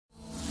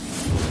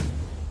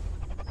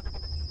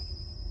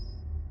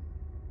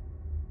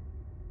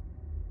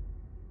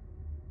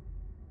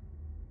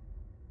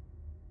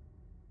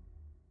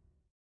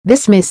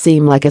This may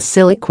seem like a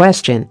silly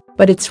question,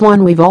 but it's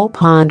one we've all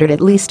pondered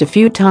at least a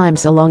few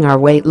times along our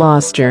weight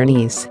loss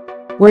journeys.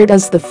 Where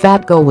does the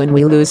fat go when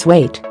we lose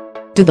weight?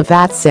 Do the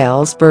fat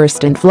cells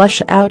burst and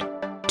flush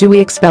out? Do we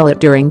expel it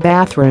during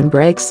bathroom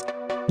breaks?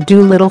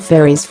 Do little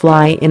fairies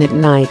fly in at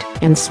night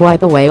and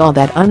swipe away all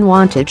that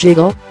unwanted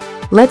jiggle?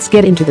 Let's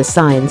get into the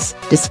science,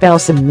 dispel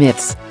some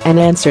myths, and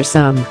answer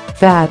some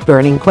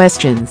fat-burning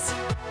questions.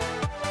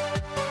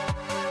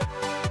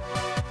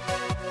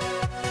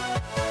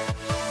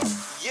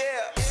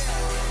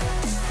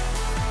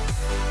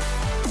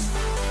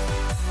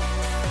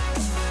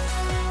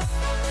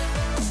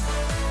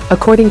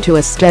 According to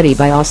a study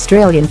by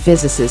Australian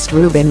physicist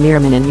Ruben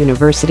Meerman and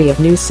University of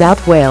New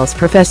South Wales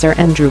Professor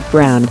Andrew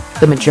Brown,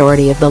 the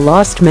majority of the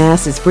lost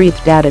mass is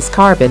breathed out as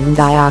carbon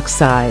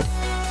dioxide.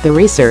 The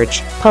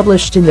research,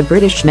 published in the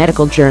British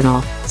Medical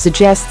Journal,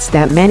 suggests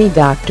that many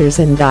doctors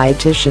and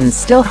dietitians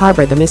still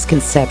harbor the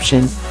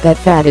misconception that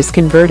fat is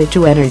converted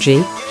to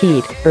energy,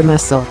 heat, or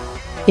muscle.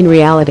 In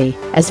reality,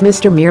 as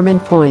Mr.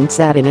 Meerman points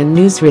out in a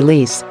news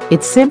release,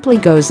 it simply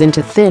goes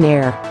into thin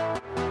air.